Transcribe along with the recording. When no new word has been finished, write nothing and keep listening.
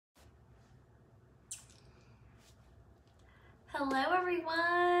Hello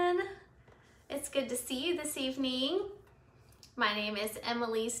everyone, it's good to see you this evening. My name is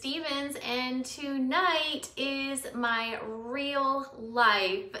Emily Stevens and tonight is my real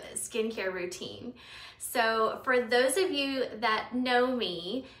life skincare routine. So for those of you that know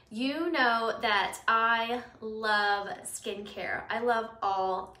me, you know that I love skincare. I love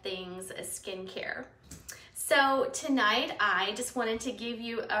all things skincare. So tonight, I just wanted to give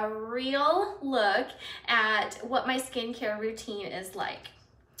you a real look at what my skincare routine is like.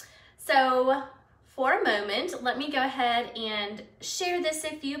 So for a moment, let me go ahead and share this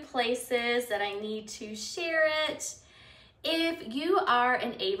a few places that I need to share it. If you are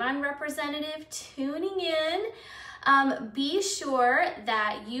an Avon representative tuning in, be sure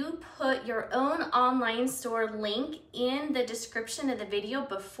that you put your own online store link in the description of the video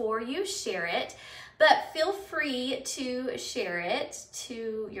before you share it. But feel free to share it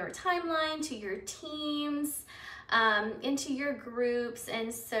to your timeline, to your teams, into your groups,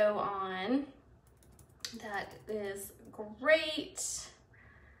 and so on. That is great.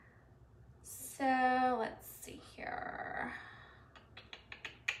 So let's see here.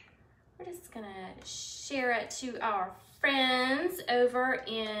 We're just gonna share it to our friends over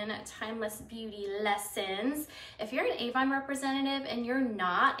in Timeless Beauty Lessons. If you're an Avon representative and you're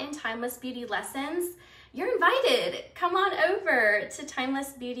not in Timeless Beauty Lessons, you're invited. Come on over to Timeless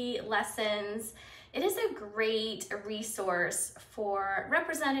Beauty Lessons. It is a great resource for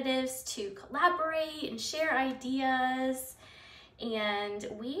representatives to collaborate and share ideas, and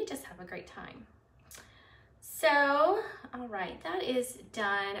we just have a great time. So, all right, that is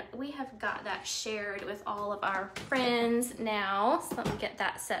done. We have got that shared with all of our friends now. So let me get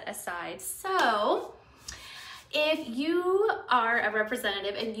that set aside. So, if you are a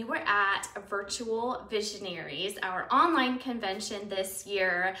representative and you were at Virtual Visionaries, our online convention this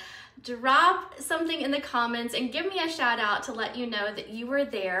year, drop something in the comments and give me a shout out to let you know that you were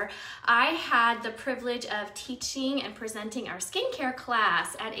there. I had the privilege of teaching and presenting our skincare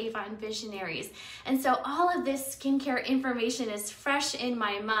class at Avon Visionaries. And so all of this skincare information is fresh in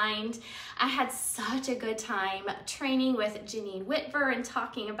my mind. I had such a good time training with Janine Whitver and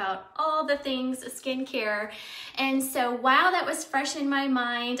talking about all the things skincare. And so while that was fresh in my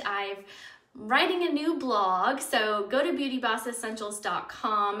mind, I'm writing a new blog, so go to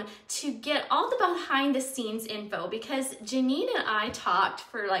beautybossessentials.com to get all the behind the scenes info, because Janine and I talked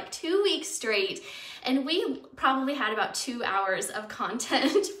for like 2 weeks straight, and we probably had about 2 hours of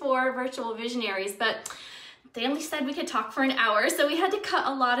content for Virtual Visionaries, but they only said we could talk for an hour, so we had to cut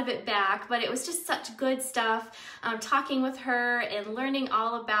a lot of it back, but it was just such good stuff, talking with her and learning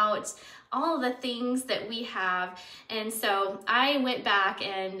all about all of the things that we have. And so I went back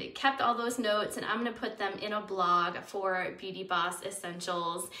and kept all those notes, and I'm gonna put them in a blog for Beauty Boss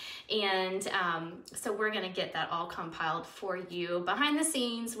Essentials. And so we're gonna get that all compiled for you behind the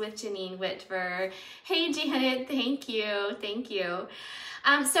scenes with Janine Whitver. Hey Janet, thank you, thank you.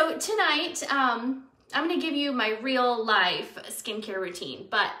 So tonight, I'm gonna give you my real life skincare routine,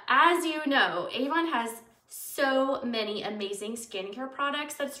 but as you know, Avon has so many amazing skincare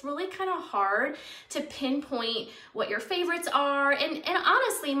products that's really kind of hard to pinpoint what your favorites are. And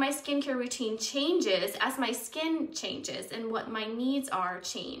honestly, my skincare routine changes as my skin changes and what my needs are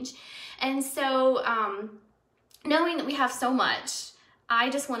change. And so knowing that we have so much, I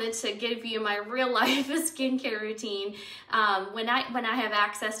just wanted to give you my real life skincare routine. When I have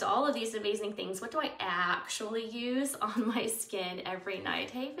access to all of these amazing things, what do I actually use on my skin every night?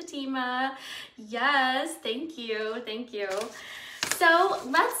 Hey Fatima, yes, thank you, thank you. So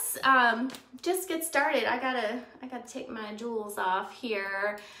let's just get started. I gotta take my jewels off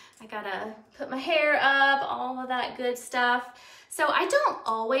here. I gotta put my hair up, all of that good stuff. So I don't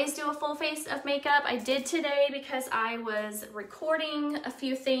always do a full face of makeup. I did today because I was recording a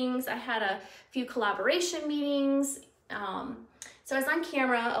few things. I had a few collaboration meetings. So I was on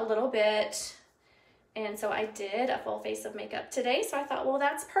camera a little bit. And so I did a full face of makeup today. So I thought, well,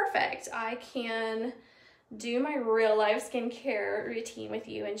 that's perfect. I can do my real life skincare routine with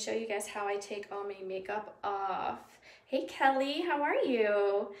you and show you guys how I take all my makeup off. Hey Kelly, how are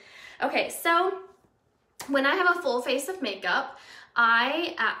you? Okay, so when I have a full face of makeup,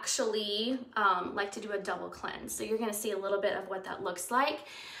 I actually like to do a double cleanse. So you're gonna see a little bit of what that looks like.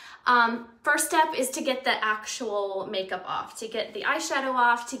 First step is to get the actual makeup off, to get the eyeshadow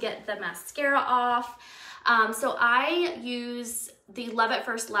off, to get the mascara off. So I use the Love at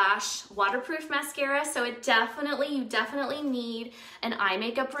First Lash waterproof mascara. So you definitely need an eye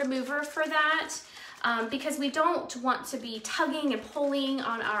makeup remover for that, because we don't want to be tugging and pulling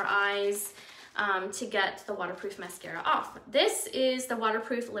on our eyes to get the waterproof mascara off. This is the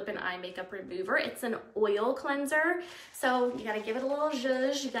waterproof lip and eye makeup remover. It's an oil cleanser, so you gotta give it a little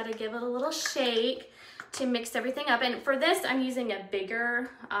zhuzh, you gotta give it a little shake to mix everything up. And for this, I'm using a bigger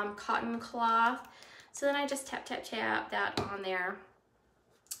cotton cloth. So then I just tap, tap, tap that on there.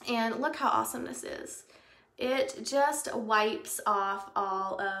 And look how awesome this is. It just wipes off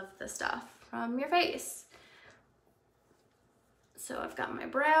all of the stuff from your face. So I've got my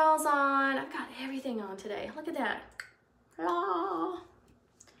brows on. I've got everything on today. Look at that. Hello.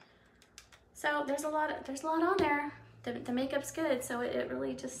 So there's a lot on there. The makeup's good, so it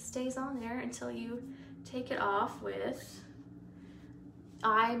really just stays on there until you take it off with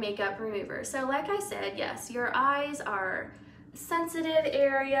eye makeup remover. So like I said, yes, your eyes are a sensitive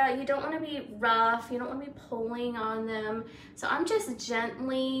area. You don't want to be rough. You don't want to be pulling on them. So I'm just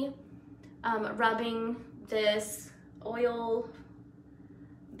gently rubbing this oil-based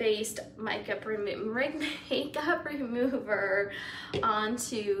makeup remover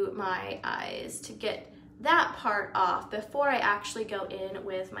onto my eyes to get that part off before I actually go in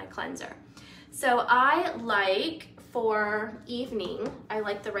with my cleanser. So I like, for evening, I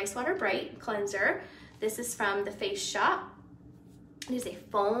like the Rice Water Bright cleanser. This is from the Face Shop. It is a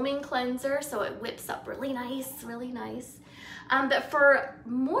foaming cleanser, so it whips up really nice, really nice. But for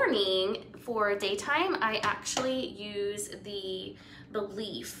morning, for daytime, I actually use the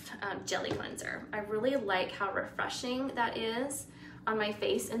Leaf Jelly Cleanser. I really like how refreshing that is on my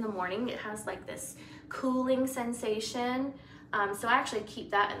face in the morning. It has like this cooling sensation. So I actually keep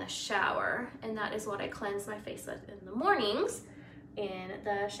that in the shower, and that is what I cleanse my face with in the mornings in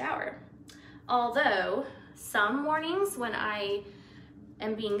the shower. Although some mornings when I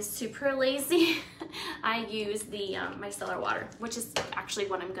am being super lazy, I use the micellar water, which is actually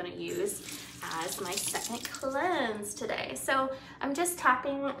what I'm gonna use as my second cleanse today. So I'm just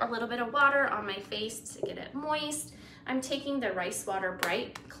tapping a little bit of water on my face to get it moist. I'm taking the Rice Water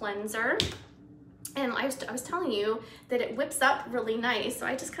Bright cleanser. And I was telling you that it whips up really nice. So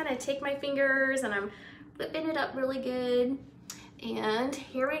I just kind of take my fingers and I'm whipping it up really good. And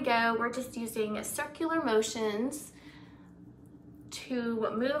here we go. We're just using circular motions to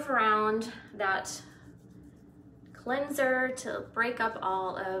move around that cleanser to break up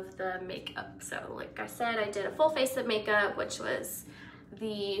all of the makeup. So like I said, I did a full face of makeup, which was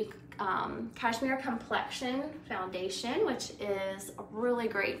the Cashmere Complexion Foundation, which is a really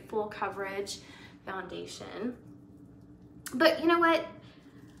great full coverage foundation. But you know what?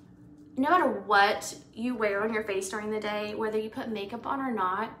 No matter what you wear on your face during the day, whether you put makeup on or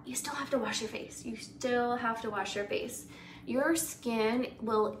not, you still have to wash your face. You still have to wash your face. Your skin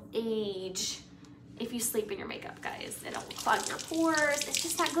will age if you sleep in your makeup, guys. It'll clog your pores. It's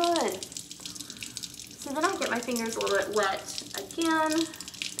just not good. So then I get my fingers a little bit wet again,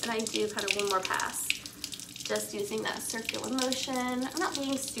 and I do kind of one more pass. Just using that circular motion. I'm not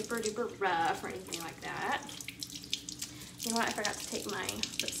being super duper rough or anything like that. You know what? I forgot to take my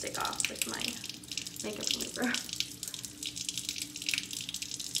lipstick off with my makeup remover.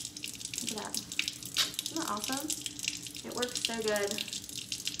 Look at that. Isn't that awesome? It works so good.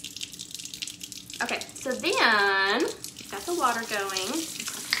 Okay, so then, got the water going.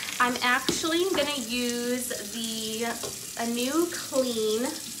 I'm actually gonna use a new clean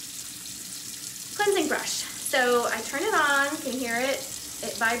cleansing brush. So I turn it on, you can hear it,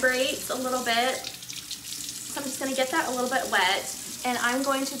 it vibrates a little bit. So I'm just gonna get that a little bit wet, and I'm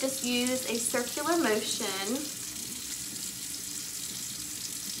going to just use a circular motion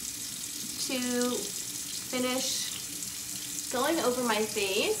to finish going over my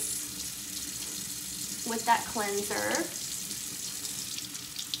face with that cleanser.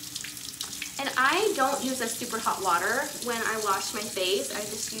 And I don't use a super hot water when I wash my face. I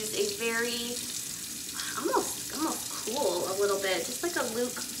just use a very, almost cool a little bit, just like a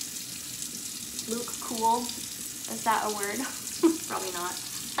luke cool. Is that a word? Probably not.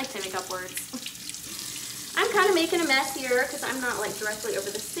 I like to make up words. I'm kind of making a mess here because I'm not like directly over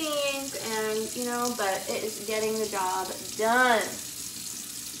the sink, and you know, but it is getting the job done.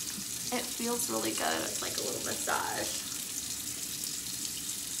 It feels really good. It's like a little massage.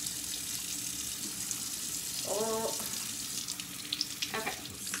 Oh. Okay,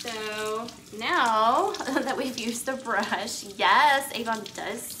 so now that we've used the brush, yes, Avon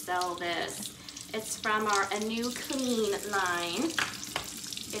does sell this. It's from our A New Clean line.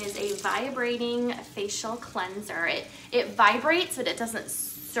 It is a vibrating facial cleanser. It vibrates, but it doesn't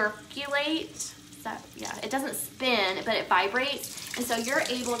circulate. Yeah, it doesn't spin, but it vibrates. And so you're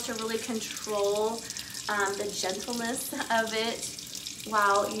able to really control the gentleness of it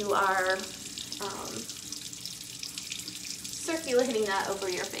while you are circulating that over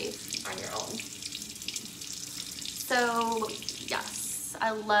your face. on your own. So yes,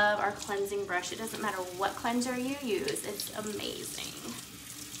 I love our cleansing brush. It doesn't matter what cleanser you use, it's amazing.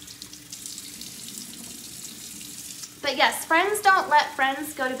 But yes, friends don't let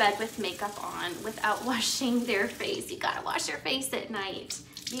friends go to bed with makeup on without washing their face. You gotta wash your face at night.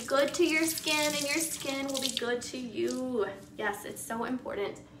 Be good to your skin and your skin will be good to you. Yes, it's so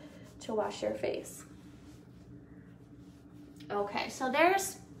important to wash your face. Okay, so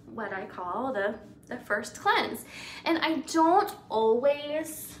there's what I call the first cleanse. And I don't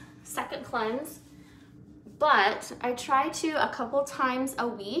always second cleanse, but I try to a couple times a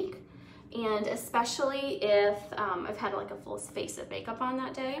week. And especially if I've had like a full face of makeup on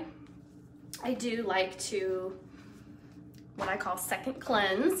that day, I do like to, what I call second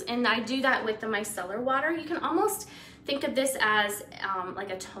cleanse. And I do that with the micellar water. You can almost think of this as like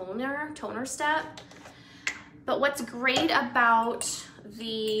a toner step. But what's great about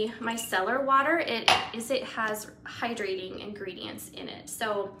the micellar water, it has hydrating ingredients in it.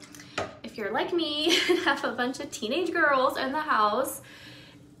 So if you're like me and have a bunch of teenage girls in the house,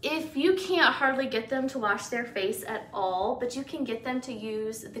 if you can't hardly get them to wash their face at all, but you can get them to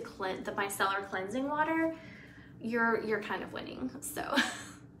use the micellar cleansing water, you're kind of winning. So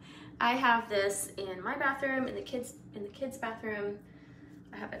I have this in my bathroom, in the kids' bathroom.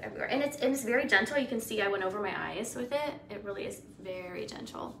 I have it everywhere, and it's very gentle. You can see I went over my eyes with it. It really is very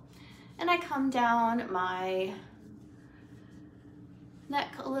gentle. And I come down my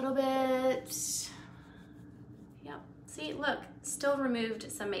neck a little bit. Yep. See, look, still removed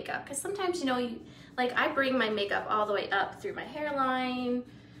some makeup, because sometimes, you know, like I bring my makeup all the way up through my hairline,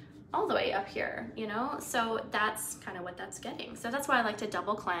 all the way up here, you know, so that's kind of what that's getting. So that's why I like to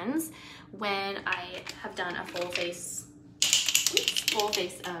double cleanse when I have done a full face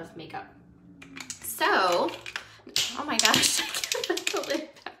of makeup. So, oh my gosh, I can't put the lid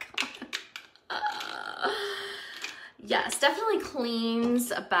back on. Yes, definitely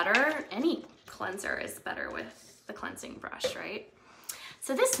cleans better. Any cleanser is better with the cleansing brush, right?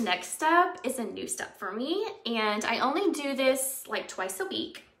 So this next step is a new step for me, and I only do this like twice a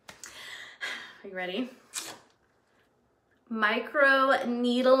week. Are you ready? Micro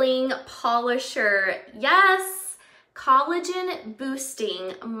needling polisher. Yes, collagen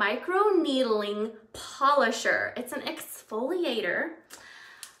boosting micro needling polisher. It's an exfoliator,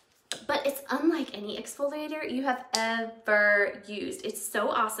 but it's unlike any exfoliator you have ever used. It's so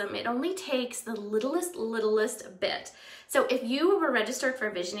awesome. It only takes the littlest bit. So if you were registered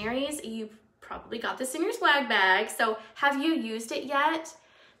for Visionaries, you probably got this in your swag bag. So have you used it yet?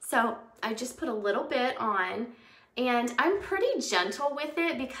 So I just put a little bit on, and I'm pretty gentle with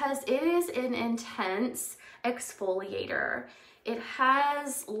it because it is an intense exfoliator. It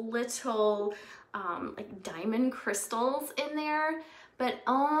has little like diamond crystals in there, but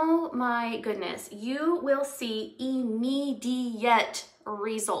oh my goodness, you will see immediate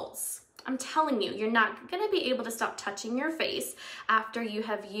results. I'm telling you, you're not gonna be able to stop touching your face after you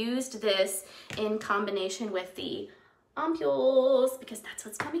have used this in combination with the ampules, because that's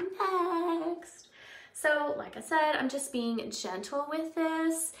what's coming next. So like I said, I'm just being gentle with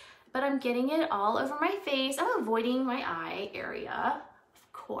this, but I'm getting it all over my face. I'm avoiding my eye area,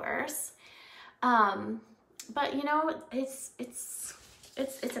 of course. But you know, it's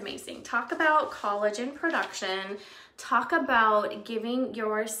amazing. Talk about collagen production. Talk about giving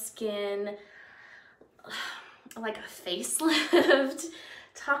your skin like a facelift.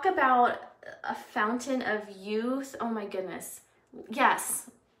 Talk about a fountain of youth. Oh my goodness. Yes.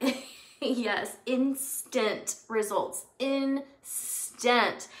 Yes. Instant results.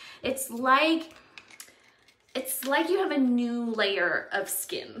 Instant. It's like you have a new layer of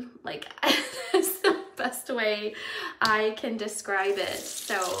skin. Like, that's the best way I can describe it.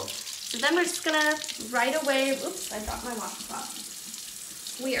 So then we're just gonna right away, oops, I dropped my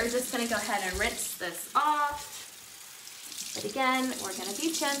washcloth. We are just gonna go ahead and rinse this off. But again, we're gonna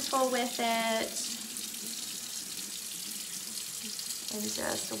be gentle with it and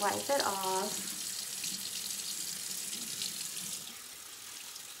just wipe it off.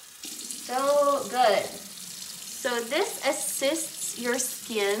 So good. So this assists your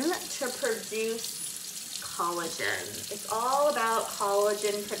skin to produce collagen. It's all about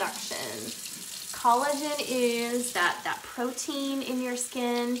collagen production. Collagen is that protein in your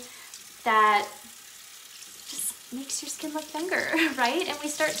skin that makes your skin look younger, right? And we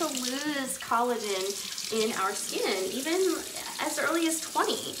start to lose collagen in our skin, even as early as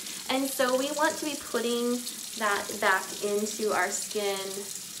 20. And so we want to be putting that back into our skin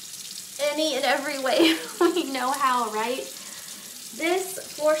any and every way we know how, right? This,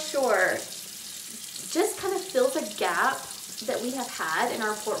 for sure, just kind of fills a gap that we have had in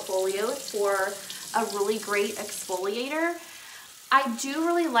our portfolio for a really great exfoliator. I do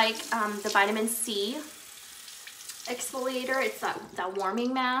really like the vitamin C exfoliator. It's that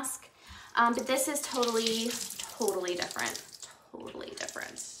warming mask. But this is totally different. Totally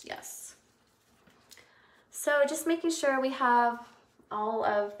different, yes. So just making sure we have all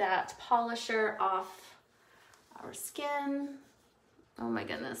of that polisher off our skin. Oh my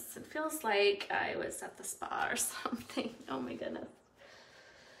goodness, it feels like I was at the spa or something. Oh my goodness.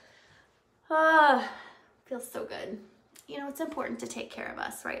 Feels so good. You know, it's important to take care of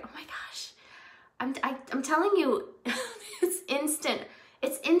us, right? Oh my gosh. I'm telling you, it's instant.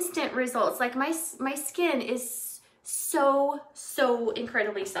 It's instant results. Like my skin is so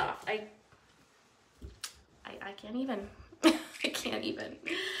incredibly soft. I can't even. I can't even.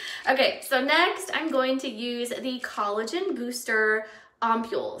 Okay, so next I'm going to use the Collagen Booster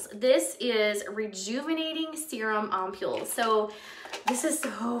ampules. This is rejuvenating serum ampules. So this is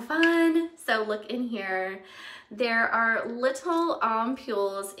so fun. So look in here. There are little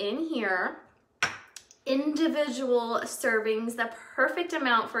ampules in here, individual servings, the perfect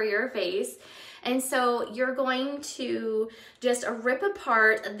amount for your face. And so you're going to just rip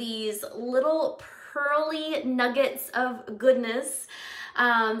apart these little pearly nuggets of goodness.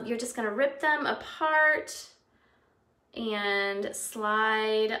 You're just gonna rip them apart and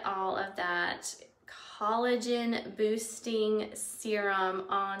slide all of that collagen boosting serum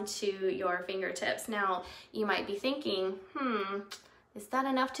onto your fingertips. Now, you might be thinking, is that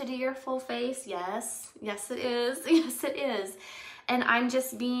enough to do your full face? Yes, yes it is, yes it is. And I'm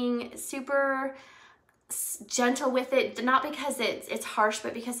just being super gentle with it, not because it's harsh,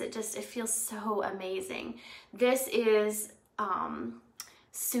 but because it feels so amazing. This is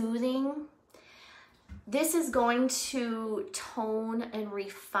soothing. This is going to tone and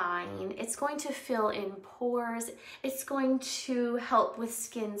refine. It's going to fill in pores. It's going to help with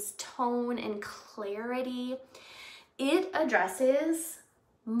skin's tone and clarity. It addresses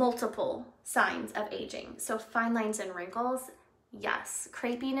multiple signs of aging. So fine lines and wrinkles, yes.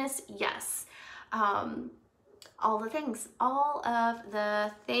 Crepiness, yes. All the things, all of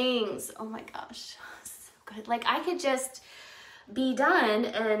the things. Oh my gosh, so good. Like I could just be done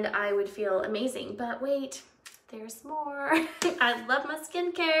and I would feel amazing, but wait, there's more. I love my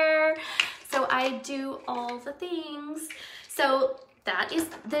skincare, so I do all the things. So that is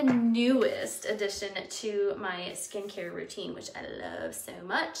the newest addition to my skincare routine, which I love so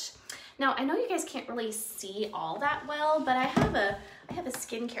much. Now, I know you guys can't really see all that well, but I have a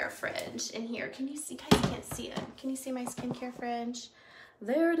skincare fridge in here. Can you see? You guys can't see it. Can you see my skincare fridge?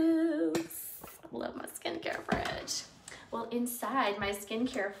 There it is. I love my skincare fridge. Well, inside my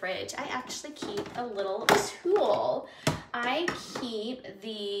skincare fridge, I actually keep a little tool. I keep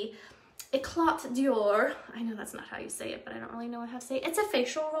the Eclat d'Or. I know that's not how you say it, but I don't really know how to say it. It's a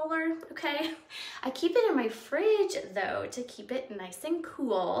facial roller, okay? I keep it in my fridge though to keep it nice and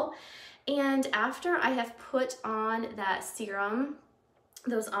cool. And after I have put on that serum,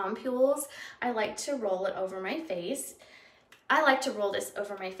 those ampules, I like to roll it over my face. I like to roll this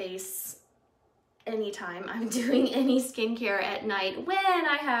over my face anytime I'm doing any skincare at night when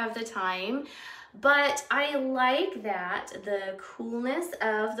I have the time. But I like that the coolness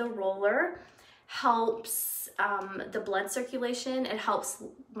of the roller helps the blood circulation. It helps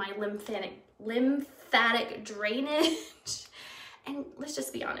my lymphatic drainage. And let's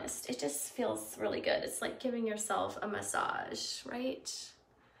just be honest, it just feels really good. It's like giving yourself a massage, right?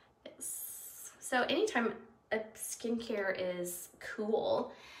 Yes. So anytime a skincare is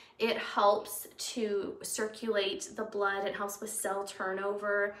cool, it helps to circulate the blood. It helps with cell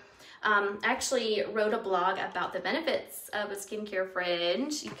turnover. I actually wrote a blog about the benefits of a skincare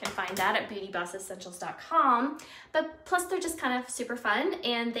fridge. You can find that at beautybossessentials.com. But plus they're just kind of super fun,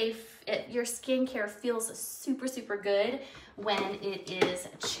 and your skincare feels super good when it is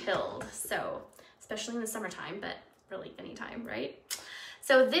chilled. So especially in the summertime, but really anytime, right?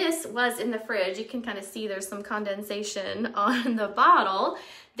 So this was in the fridge. You can kind of see there's some condensation on the bottle.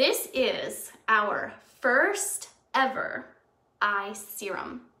 This is our first ever eye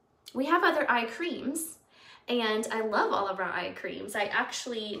serum. We have other eye creams, and I love all of our eye creams. I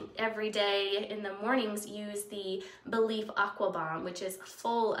actually, every day in the mornings, use the Belief Aqua Bomb, which is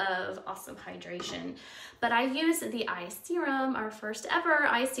full of awesome hydration. But I use the eye serum, our first ever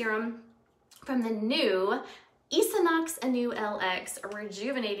eye serum, from the new Esonox Anew LX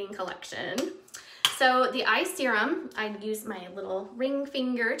Rejuvenating Collection. So the eye serum, I use my little ring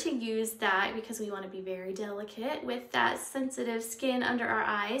finger to use that because we want to be very delicate with that sensitive skin under our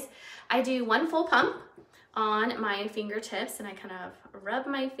eyes. I do one full pump on my fingertips, and I kind of rub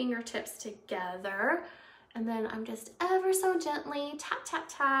my fingertips together And then I'm just ever so gently tap, tap,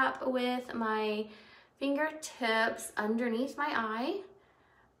 tap with my fingertips underneath my eye,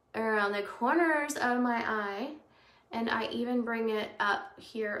 around the corners of my eye, and I even bring it up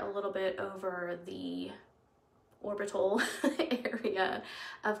here a little bit over the orbital area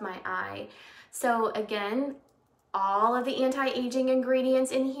of my eye. So again, all of the anti-aging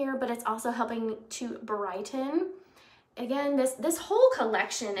ingredients in here, but it's also helping to brighten. Again, this whole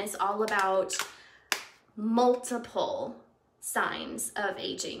collection is all about multiple signs of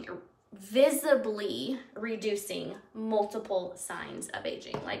aging, visibly reducing multiple signs of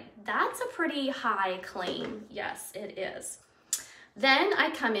aging. Like, that's a pretty high claim. Yes, it is. Then I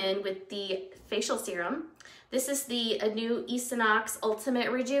come in with the facial serum. This is the new Esonox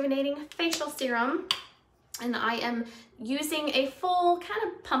Ultimate Rejuvenating Facial Serum. And I am using a full kind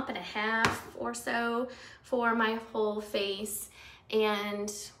of pump and a half or so for my whole face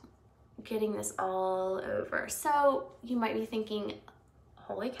and getting this all over. So you might be thinking,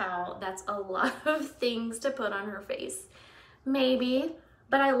 holy cow, that's a lot of things to put on her face. Maybe,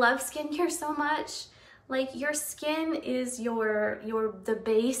 but I love skincare so much. Like, your skin is the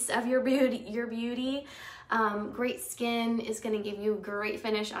base of your beauty. Great skin is gonna give you great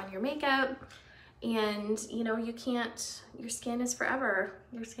finish on your makeup. And you know, your skin is forever.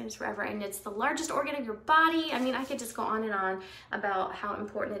 Your skin is forever, and it's the largest organ of your body. I mean, I could just go on and on about how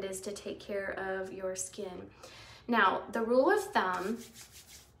important it is to take care of your skin. Now, the rule of thumb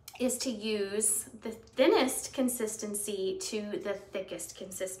is to use the thinnest consistency to the thickest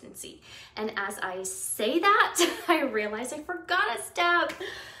consistency. And as I say that, I realize I forgot a step.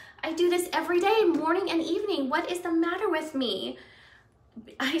 I do this every day, morning and evening. What is the matter with me?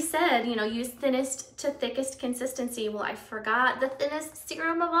 I said, you know, use thinnest to thickest consistency. Well, I forgot the thinnest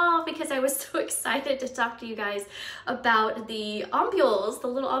serum of all because I was so excited to talk to you guys about the ampules, the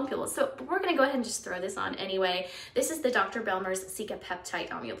little ampules. So we're gonna go ahead and just throw this on anyway. This is the Dr. Belmer's Cica Peptide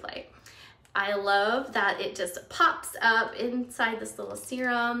Ampuplay. I love that it just pops up inside this little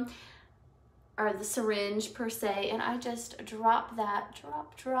serum, or the syringe per se, and I just drop that,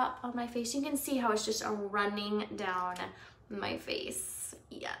 drop on my face. You can see how it's just running down my face.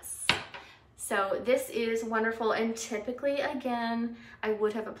 Yes. So this is wonderful, and typically, again, I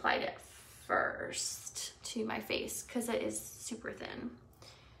would have applied it first to my face because it is super thin.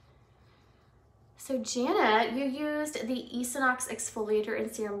 So Janet, you used the Esonox exfoliator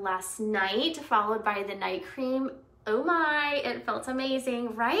and serum last night, followed by the night cream. Oh my, it felt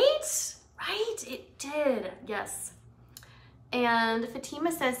amazing, right? Right, it did, yes. And Fatima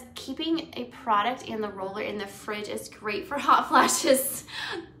says, keeping a product and the roller in the fridge is great for hot flashes.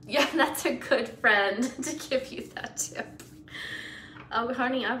 Yeah, that's a good friend to give you that tip. Oh,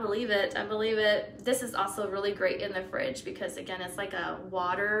 honey, I believe it. I believe it. This is also really great in the fridge because, again, it's like a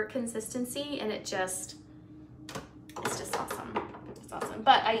water consistency, and it's just awesome. It's awesome.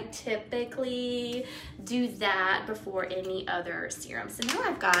 But I typically do that before any other serum. So now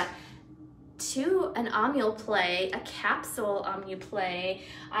I've got an Ampuplay, a capsule Ampuplay.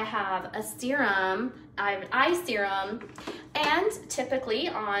 I have a serum, I have an eye serum, and typically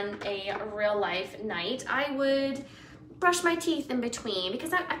on a real life night, I would brush my teeth in between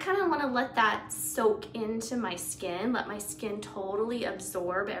because I kind of want to let that soak into my skin, let my skin totally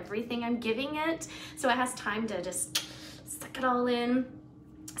absorb everything I'm giving it so it has time to just suck it all in.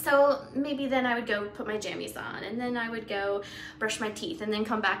 So maybe then I would go put my jammies on, and then I would go brush my teeth, and then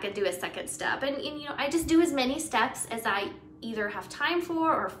come back and do a second step. And you know, I just do as many steps as I either have time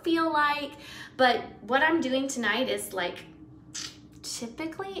for or feel like. But what I'm doing tonight is like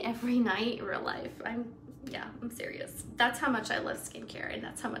typically every night in real life. I'm serious. That's how much I love skincare, and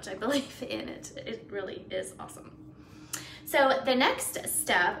that's how much I believe in it. It really is awesome. So the next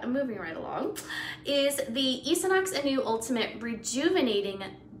step, I'm moving right along, is the Esonox Anew Ultimate Rejuvenating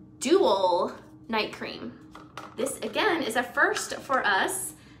Dual Night Cream. This, again, is a first for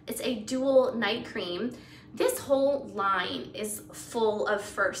us. It's a dual night cream. This whole line is full of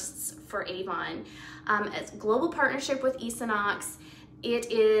firsts for Avon. It's a global partnership with Esonox.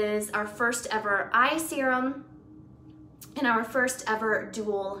 It is our first ever eye serum and our first ever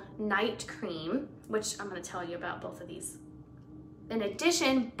dual night cream, which I'm going to tell you about both of these in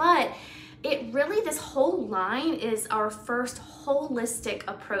addition, but it really, this whole line is our first holistic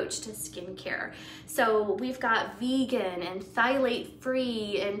approach to skincare. So we've got vegan and phthalate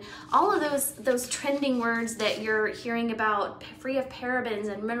free and all of those trending words that you're hearing about, free of parabens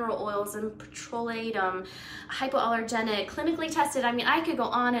and mineral oils and petroleum, hypoallergenic, clinically tested. I mean, I could go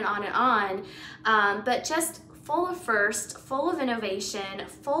on and on and on, but just full of first, full of innovation,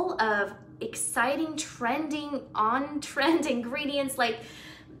 full of exciting, trending, on-trend ingredients like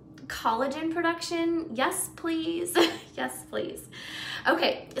collagen production? Yes, please. Yes, please.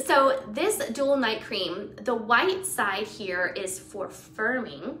 Okay, so this dual night cream, the white side here is for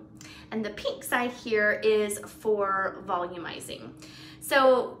firming, and the pink side here is for volumizing.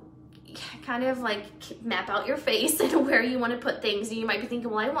 So kind of like map out your face and where you want to put things. You might be thinking,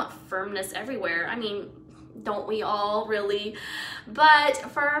 well, I want firmness everywhere. I mean, don't we all really? But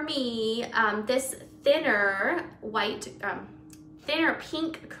for me, this thinner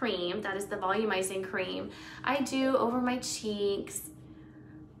pink cream, that is the volumizing cream, I do over my cheeks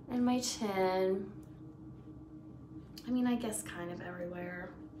and my chin. I mean, I guess kind of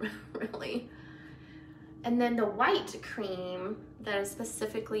everywhere, really. And then the white cream that is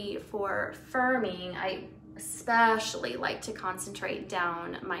specifically for firming, I especially like to concentrate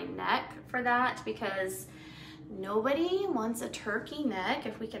down my neck for that, because nobody wants a turkey neck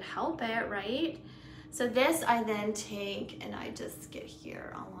if we can help it, right? So this I then take and I just get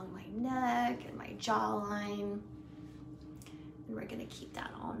here along my neck and my jawline. And we're gonna keep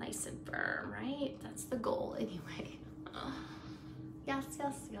that all nice and firm, right? That's the goal anyway. Yes,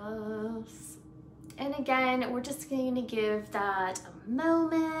 yes, yes. And again, we're just going to give that a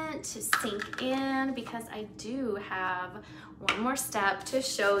moment to sink in, because I do have one more step to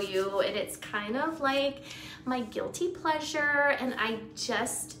show you, and it's kind of like my guilty pleasure, and I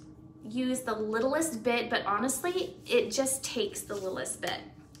just use the littlest bit, but honestly, it just takes the littlest bit.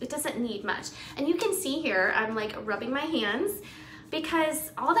 It doesn't need much. And you can see here, I'm like rubbing my hands,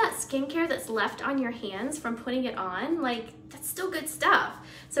 because all that skincare that's left on your hands from putting it on, like, that's still good stuff.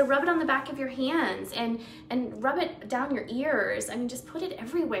 So rub it on the back of your hands and rub it down your ears. I mean, just put it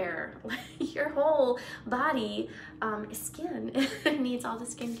everywhere. Your whole body is skin. It needs all the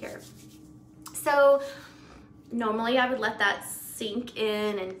skincare. So normally I would let that sink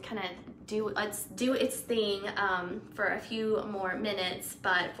in and kind of do its thing for a few more minutes,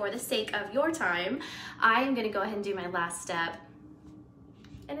 but for the sake of your time, I am gonna go ahead and do my last step.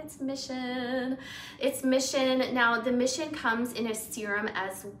 And it's Mission. It's Mission. Now the Mission comes in a serum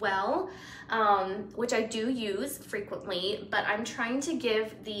as well, which I do use frequently, but I'm trying to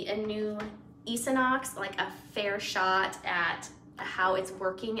give the new Equinox like a fair shot at how it's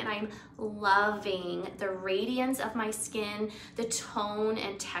working, and I'm loving the radiance of my skin, the tone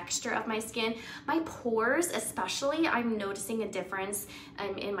and texture of my skin. My pores especially, I'm noticing a difference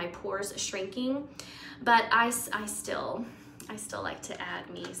in my pores shrinking, but I still like to add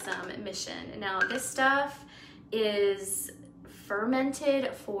me some Mission. Now this stuff is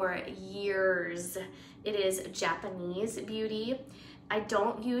fermented for years. It is Japanese beauty. I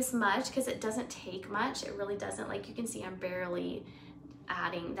don't use much because it doesn't take much. It really doesn't. Like you can see, I'm barely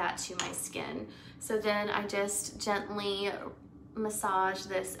adding that to my skin. So then I just gently massage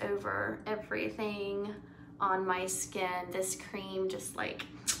this over everything on my skin. This cream just like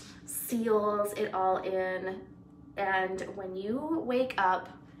seals it all in. And when you wake up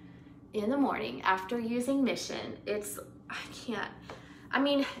in the morning after using Mission, it's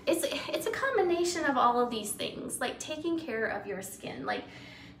a combination of all of these things, like taking care of your skin. Like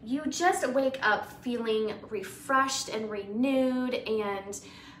you just wake up feeling refreshed and renewed and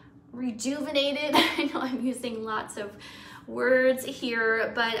rejuvenated. I know I'm using lots of words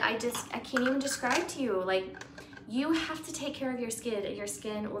here, but I can't even describe to you. Like, you have to take care of your skin, and your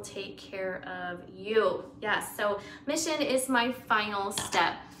skin will take care of you. Yes, so Mission is my final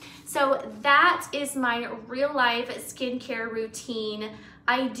step. So that is my real life skincare routine.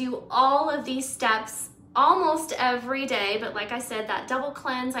 I do all of these steps almost every day, but like I said, that double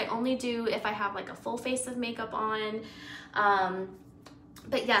cleanse I only do if I have like a full face of makeup on.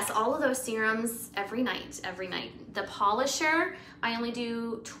 But yes, all of those serums every night. The polisher I only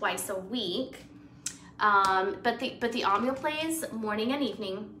do twice a week. But the Omeoplace morning and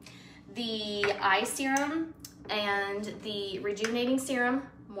evening, the eye serum and the rejuvenating serum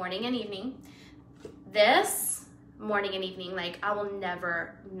morning and evening, this morning and evening, like I will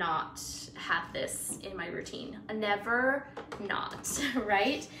never not have this in my routine, never not,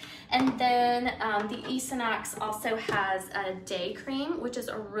 right? And then the Equinox also has a day cream, which is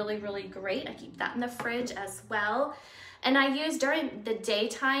a really great. I keep that in the fridge as well. And I use during the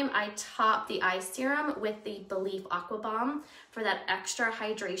daytime, I top the eye serum with the Believe Aqua Bomb for that extra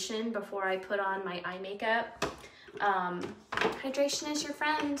hydration before I put on my eye makeup. Hydration is your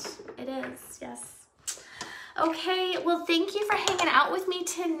friend. It is, yes. Okay, well, thank you for hanging out with me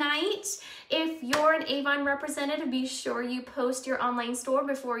tonight. If you're an Avon representative, be sure you post your online store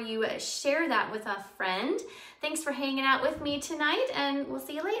before you share that with a friend. Thanks for hanging out with me tonight, and we'll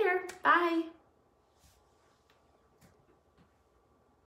see you later. Bye.